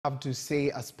have to say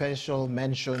a special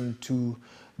mention to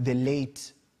the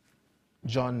late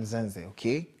John Nzenze,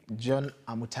 okay? John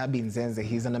Amutabi Nzenze.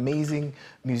 He's an amazing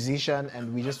musician,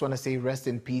 and we just want to say rest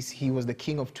in peace. He was the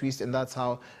king of twist, and that's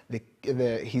how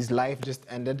his life just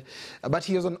ended. But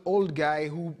he was an old guy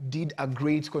who did a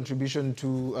great contribution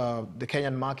to the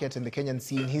Kenyan market and the Kenyan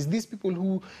scene. He's these people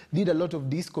who did a lot of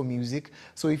disco music.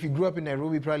 So if you grew up in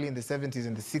Nairobi, probably in the 70s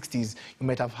and the 60s, you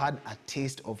might have had a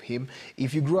taste of him.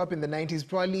 If you grew up in the 90s,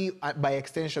 probably by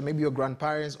extension, maybe your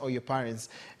grandparents or your parents.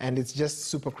 And it's just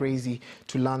super crazy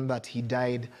to learn that he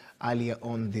died earlier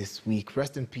on this week.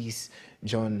 Rest in peace,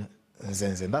 John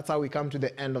Nzenze. That's how we come to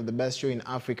the end of the best show in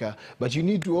Africa. But you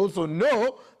need to also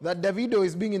know that Davido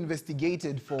is being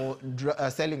investigated for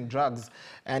selling drugs.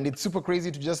 And it's super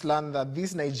crazy to just learn that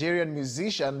this Nigerian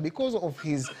musician, because of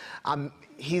his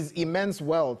immense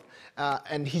wealth,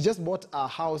 and he just bought a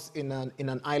house in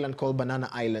an island called Banana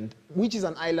Island, which is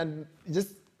an island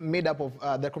just made up of,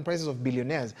 that comprises of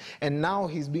billionaires. And now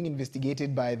he's being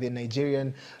investigated by the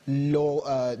Nigerian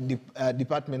law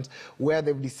department, where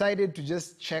they've decided to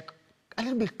just check a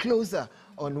little bit closer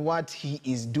on what he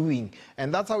is doing.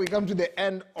 And that's how we come to the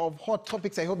end of Hot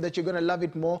Topics. I hope that you're going to love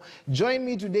it more. Join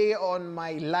me today on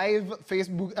my live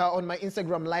Facebook, on my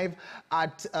Instagram live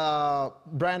at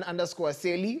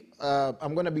Brian_Aseli.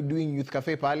 I'm going to be doing Youth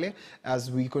Cafe Pale as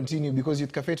we continue, because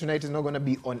Youth Cafe tonight is not going to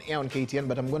be on air on KTN,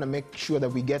 but I'm going to make sure that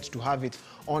we get to have it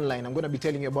online. I'm going to be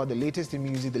telling you about the latest in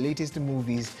music, the latest in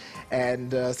movies,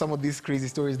 and some of these crazy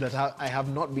stories that I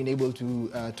have not been able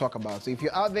to talk about. So if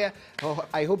you're out there,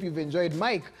 I hope you've enjoyed.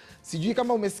 Mike, sijui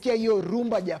kama umesikia hiyo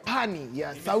rumba Japani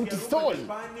ya Sauti Sol.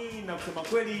 Japani, na kusema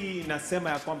kweli nasema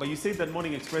ya kwamba you say that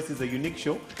Morning Express is a unique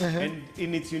show, and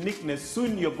in its uniqueness,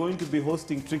 soon you're going to be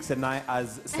hosting Trix and I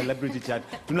as Celebrity Chat.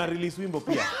 Tuna release wimbo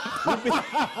pia.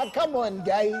 Come on,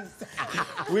 guys.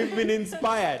 We've been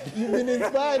inspired. You've been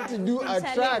inspired to do a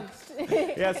track.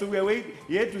 Yeah, so we're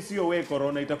yet to see your way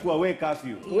Corona. Itakuwa way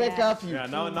curfew. Way curfew. Yeah,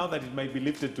 now that it might be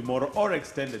lifted tomorrow or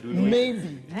extended. We'll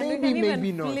maybe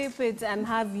even not. Flip it and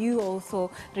have you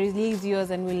also release yours,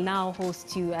 and we'll now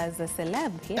host you as a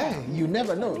celeb. Yeah. Hey, you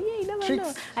never know. Yeah, you never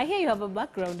know. I hear you have a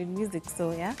background in music,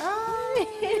 so yeah.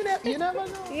 You never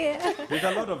know. Yeah. There's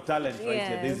a lot of talent right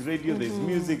here. There's radio, there's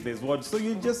music, there's what. So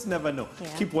you just never know. Yeah.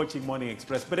 Keep watching Morning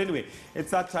Express. But anyway,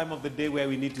 it's that time of the day where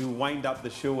we need to wind up the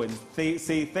show and say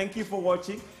thank you for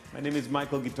watching. My name is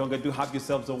Michael Gitonga. Do have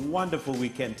yourselves a wonderful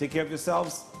weekend. Take care of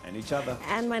yourselves and each other.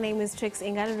 And my name is Trix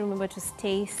Ingala. Remember to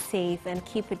stay safe and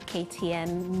keep it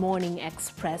KTN Morning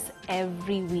Express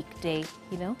every weekday,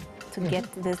 you know, to get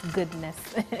this goodness.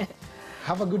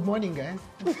 Have a good morning, guys.